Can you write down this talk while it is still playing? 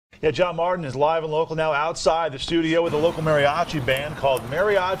Yeah, John Martin is live and local now outside the studio with a local mariachi band called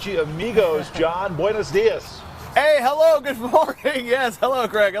Mariachi Amigos. John, buenos dias. Hey, hello, good morning. Yes, hello,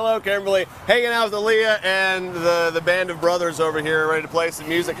 Craig. Hello, Kimberly. Hanging out with Aaliyah and the band of brothers over here ready to play some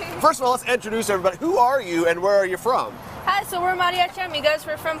music. First of all, let's introduce everybody. Who are you and where are you from? Hi, so we're Mariachi Amigos.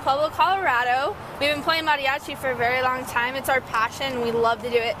 We're from Pueblo, Colorado. We've been playing mariachi for a very long time. It's our passion. We love to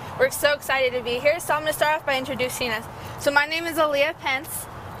do it. We're so excited to be here. So I'm going to start off by introducing us. So my name is Aaliyah Pence,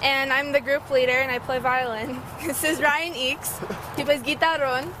 and I'm the group leader, and I play violin. This is Ryan Eakes. He plays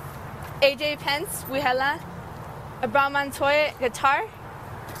guitarrón. AJ Pence, viola. Abraham Montoya, guitar.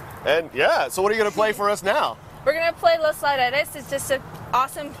 And yeah, so what are you going to play for us now? We're going to play Los Laredes. It's just an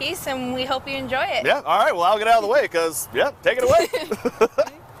awesome piece, and we hope you enjoy it. Yeah, all right, well, I'll get out of the way because, yeah, take it away.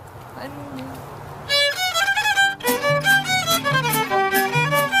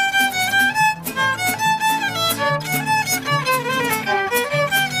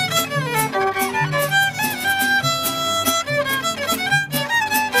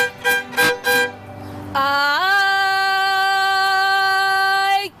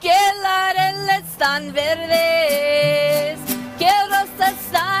 Tan verdes, que rosas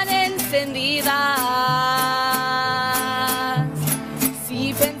tan encendidas.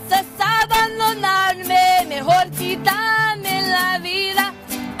 Si piensas abandonarme, mejor quítame la vida.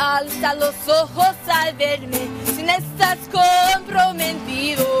 Alza los ojos al verme, si no estás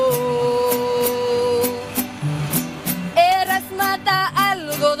comprometido. Eras mata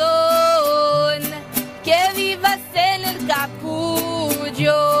algodón, que vivas en el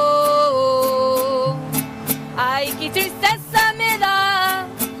capullo. Ay, qué tristeza me da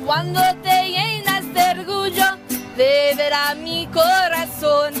cuando te llenas de orgullo de ver a mi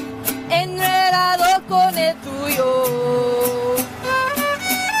corazón enredado con el tuyo.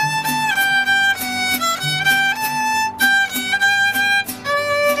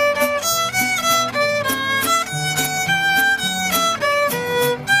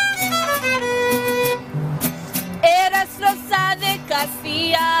 Eras rosa de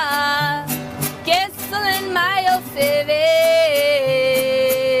Castilla, que solo en mayo se ve.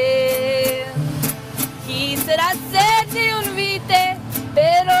 Quisiera hacerte un vite,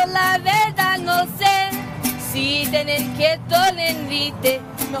 pero la verdad no sé si tener que tolerarte,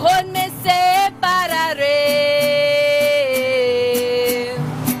 mejor me separaré.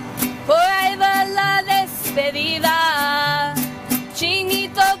 Por ahí va la despedida,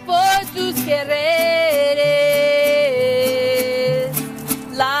 chinito por tus quereres.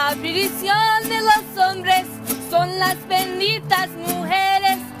 La prisión de los hombres son las benditas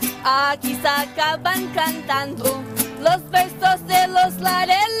mujeres. Aquí se acaban cantando los versos de los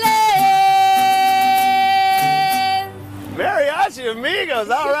lareles. Mariachi Amigos,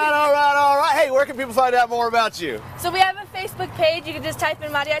 all right, all right, all right. Hey, where can people find out more about you? So we have a Facebook page. You can just type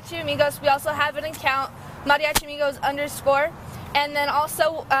in Mariachi Amigos. We also have an account, Mariachi Amigos _. And then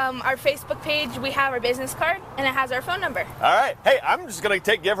also our Facebook page, we have our business card, and it has our phone number. All right. Hey, I'm just going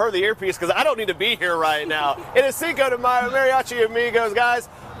to give her the earpiece because I don't need to be here right now. It is Cinco de Mayo, Mariachi Amigos, guys.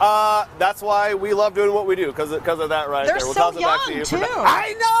 That's why we love doing what we do, because of that right They're there. We'll so toss it back to young, you. too.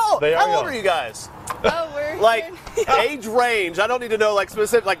 I know. They are How old young. are you guys? Oh, we're Like age range. I don't need to know like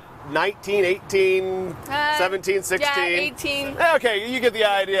specific, like 19, 18, 17, 16. Yeah, 18. Okay, you get the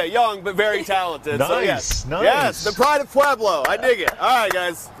idea. Young, but very talented. So, Nice, yes. nice. Yes, the pride of Pueblo. I dig it. All right,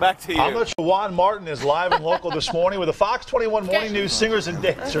 guys, back to you. How much Juan Martin is live and local this morning with the Fox 21 Morning News singers and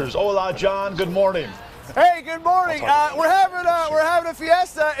dancers. Hola, John. Good morning. Hey, good morning. We're having a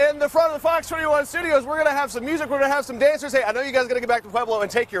fiesta in the front of the Fox 21 studios. We're gonna have some music. We're gonna have some dancers. Hey, I know you guys are gonna get back to Pueblo and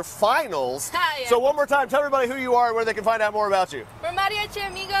take your finals. Hi. So one more time, tell everybody who you are and where they can find out more about you. We're Mariachi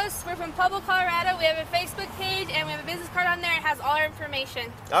Amigos. We're from Pueblo, Colorado. We have a Facebook page, and we have a business card on there. It has all our information.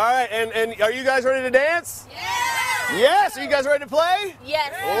 All right, and are you guys ready to dance? Yeah. Yes. Are you guys ready to play?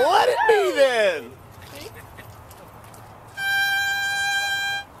 Yes. Let it be then.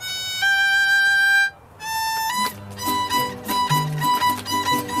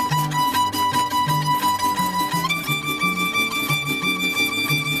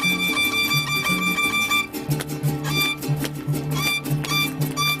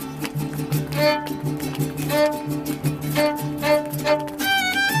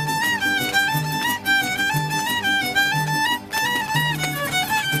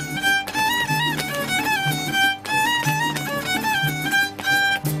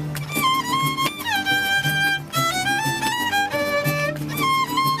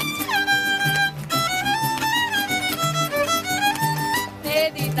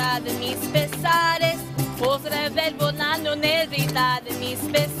 de mis pesares, podré ver volando negrita de mis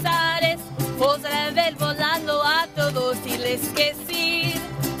pesares, podré ver volando a todos y les que sí,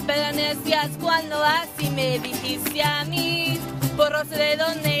 pero decías cuando así me dijiste a mí, borroso de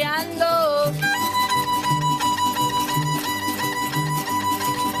dónde ando.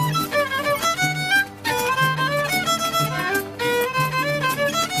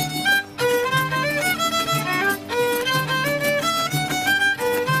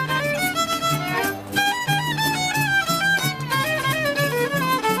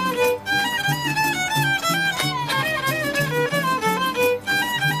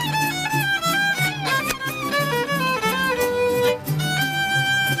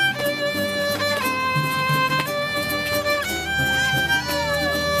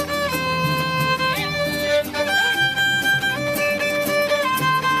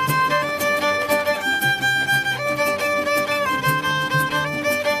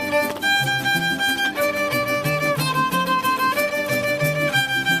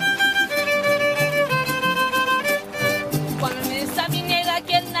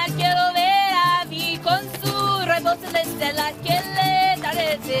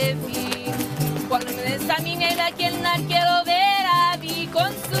 Cuando me desamine la quienar quiero ver a mí con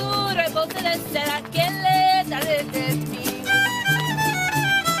su rebote de cera que le daré de ti.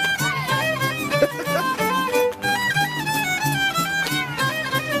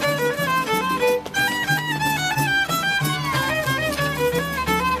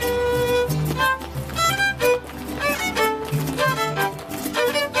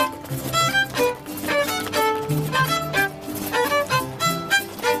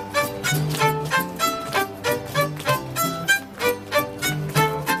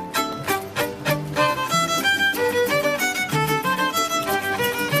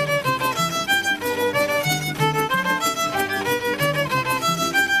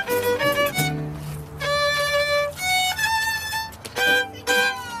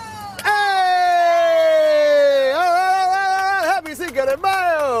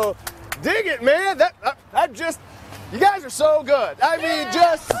 Dig it, man. That just, you guys are so good. I mean,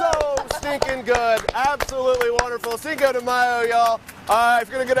 just so stinking good. Absolutely wonderful. Cinco de Mayo, y'all. If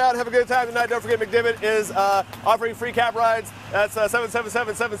you're going to get out and have a good time tonight, don't forget McDivitt is offering free cab rides. That's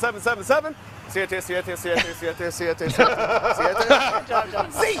 777-7777.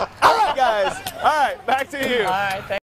 See? All right, guys. All right, back to you. All right, thanks.